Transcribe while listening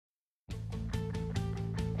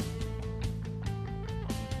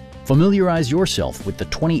Familiarize yourself with the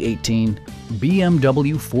 2018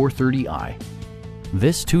 BMW 430i.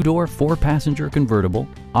 This two-door, four-passenger convertible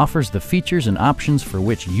offers the features and options for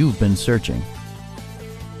which you've been searching.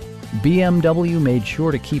 BMW made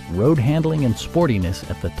sure to keep road handling and sportiness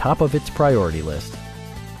at the top of its priority list.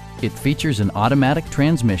 It features an automatic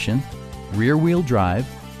transmission, rear-wheel drive,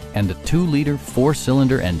 and a 2-liter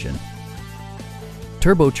four-cylinder engine.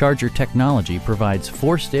 Turbocharger technology provides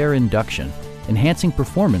forced air induction, enhancing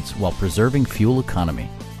performance while preserving fuel economy.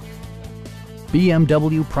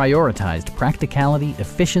 BMW prioritized practicality,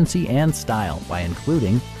 efficiency, and style by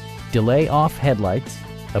including delay-off headlights,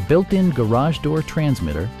 a built-in garage door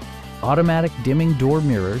transmitter, automatic dimming door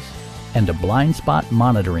mirrors, and a blind spot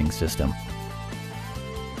monitoring system.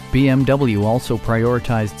 BMW also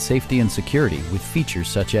prioritized safety and security with features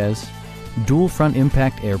such as dual front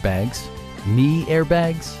impact airbags, knee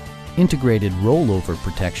airbags, integrated rollover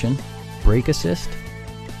protection, brake assist,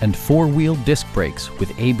 and four-wheel disc brakes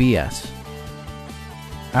with ABS.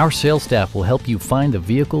 Our sales staff will help you find the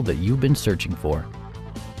vehicle that you've been searching for.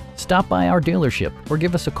 Stop by our dealership or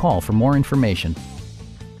give us a call for more information.